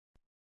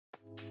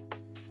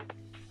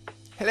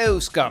Hello,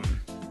 scum.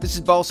 This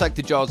is Ballsack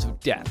the Jaws of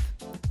Death.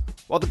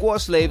 While the GWAR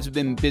slaves have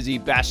been busy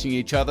bashing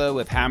each other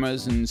with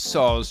hammers and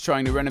saws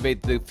trying to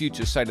renovate the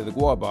future site of the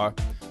GWARbar,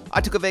 I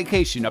took a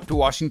vacation up to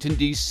Washington,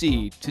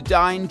 D.C. to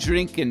dine,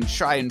 drink, and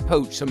try and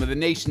poach some of the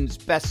nation's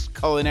best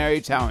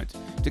culinary talent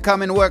to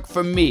come and work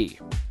for me.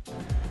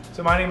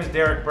 So my name is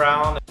Derek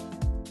Brown.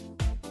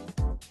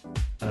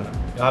 I don't know.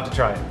 You'll have to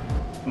try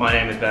it. My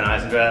name is Ben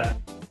Eisendrath.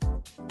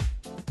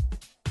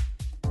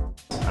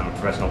 I'm a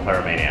professional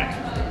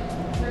pyromaniac.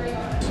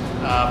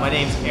 My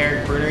name's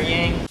Eric Bruner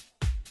Yang.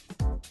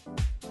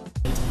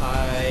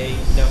 I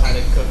know how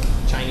to cook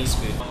Chinese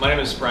food. My name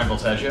is Brian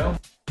Voltaggio.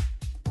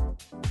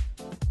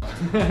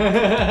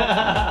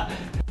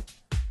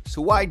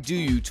 So why do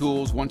you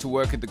tools want to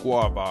work at the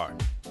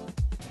GWARbar?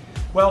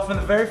 Well, from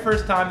the very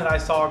first time that I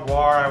saw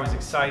GWAR, I was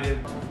excited.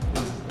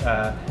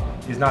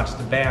 It's not just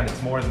a band,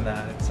 it's more than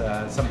that. It's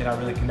something I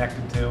really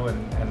connected to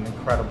and an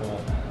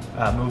incredible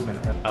movement.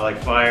 I like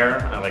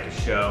fire, I like a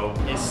show.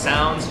 It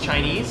sounds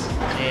Chinese,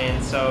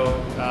 and so,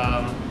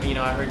 you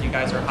know, I heard you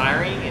guys are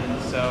hiring,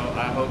 and so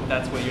I hope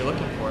that's what you're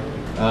looking for.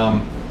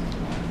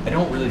 I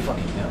don't really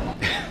fucking know.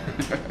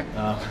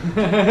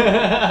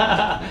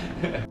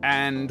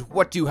 And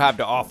what do you have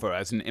to offer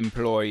as an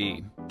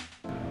employee?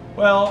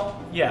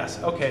 Well, yes,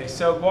 okay,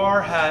 so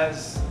GWAR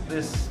has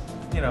this,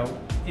 you know,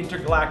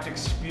 intergalactic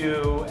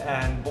spew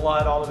and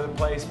blood all over the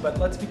place, but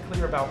let's be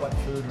clear about what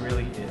food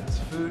really is.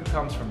 Food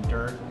comes from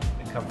dirt,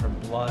 it comes from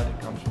blood, it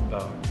comes from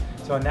bones.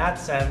 So in that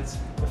sense,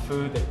 the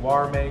food that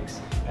GWAR makes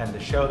and the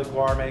show that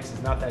GWAR makes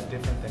is not that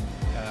different than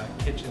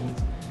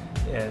kitchens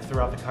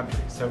throughout the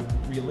country. So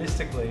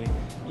realistically,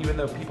 even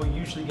though people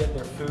usually get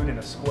their food in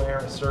a square,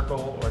 a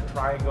circle, or a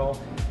triangle,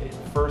 it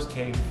first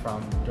came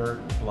from dirt,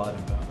 blood,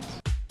 and bones.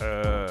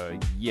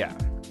 Yeah.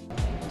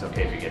 It's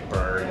okay if you get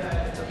burned,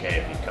 it's okay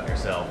if you cut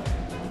yourself,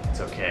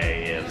 it's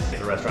okay if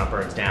the restaurant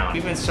burns down.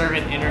 We've been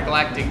serving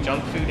intergalactic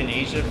junk food in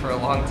Asia for a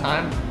long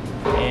time,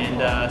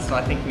 and so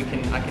I think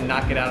I can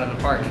knock it out of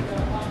the park.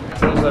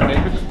 What was that,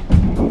 David?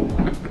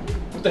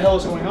 What the hell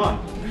is going on?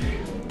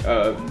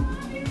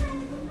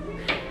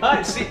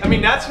 See, I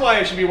mean, that's why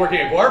I should be working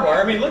at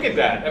GWARbar. I mean, look at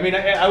that. I mean,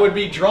 I would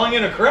be drawing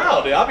in a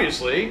crowd,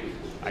 obviously.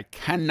 I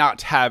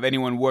cannot have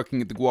anyone working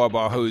at the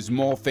GWARbar who is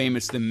more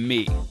famous than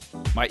me.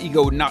 My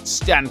ego would not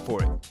stand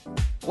for it.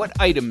 What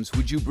items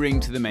would you bring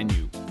to the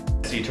menu?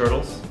 Sea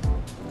turtles,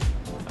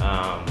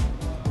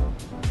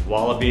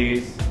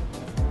 wallabies,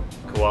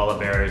 koala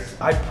bears.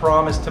 I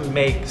promise to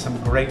make some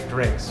great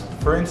drinks.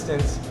 For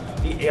instance,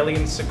 the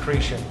alien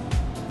secretion.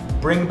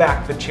 Bring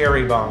back the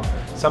cherry bomb.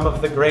 Some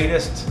of the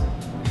greatest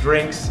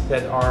drinks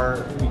that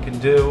we can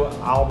do,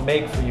 I'll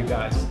make for you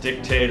guys.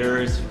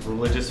 Dictators,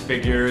 religious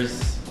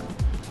figures,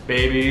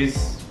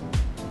 babies.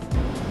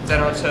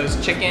 General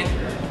Tso's chicken,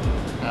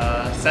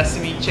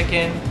 sesame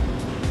chicken,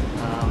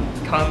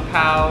 kung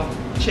pao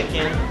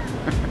chicken.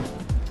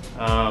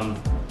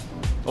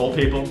 Old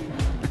people.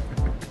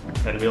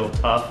 Tend to be a little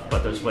tough,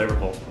 but they're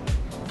flavorful.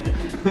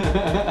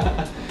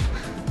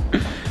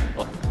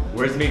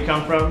 Where's the meat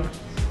come from?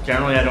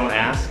 Generally, I don't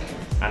ask.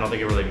 I don't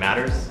think it really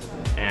matters.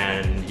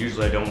 And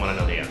usually I don't want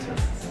to know the answer.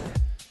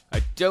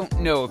 I don't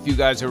know if you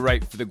guys are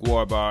right for the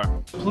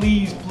GWARbar.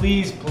 Please,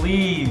 please,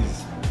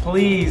 please,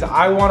 please,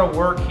 I want to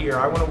work here.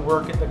 I want to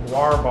work at the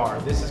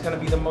GWARbar. This is going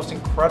to be the most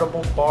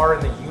incredible bar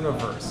in the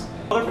universe.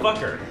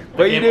 Motherfucker.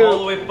 But I you came do. all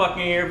the way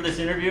fucking here for this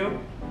interview?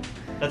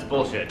 That's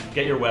bullshit.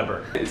 Get your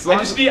Weber.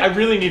 I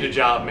really need a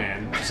job,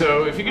 man.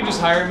 So if you can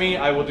just hire me,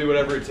 I will do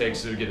whatever it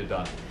takes to get it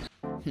done.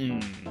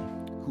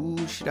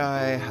 Who should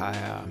I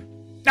hire?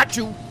 Not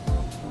you!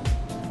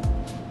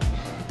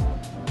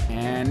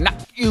 And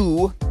not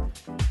you!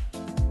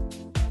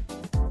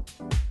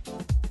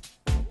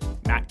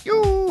 Not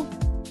you!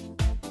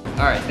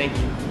 Alright, thank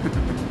you.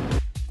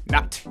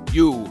 Not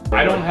you!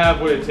 I don't have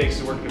what it takes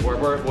to work at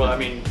GWARbar. Well, I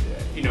mean,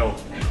 you know,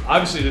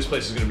 obviously this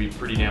place is going to be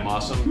pretty damn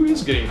awesome. Who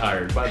is getting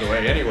hired, by the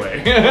way,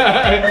 anyway? can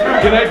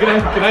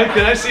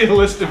I see a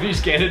list of these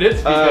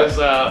candidates? Because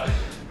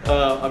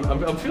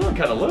I'm feeling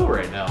kind of low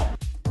right now.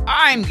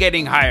 I'm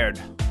getting hired!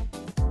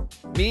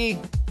 Me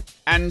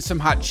and some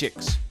hot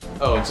chicks.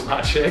 Oh, and some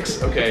hot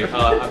chicks? Okay,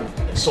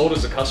 I'm sold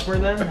as a customer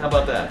then? How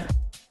about that?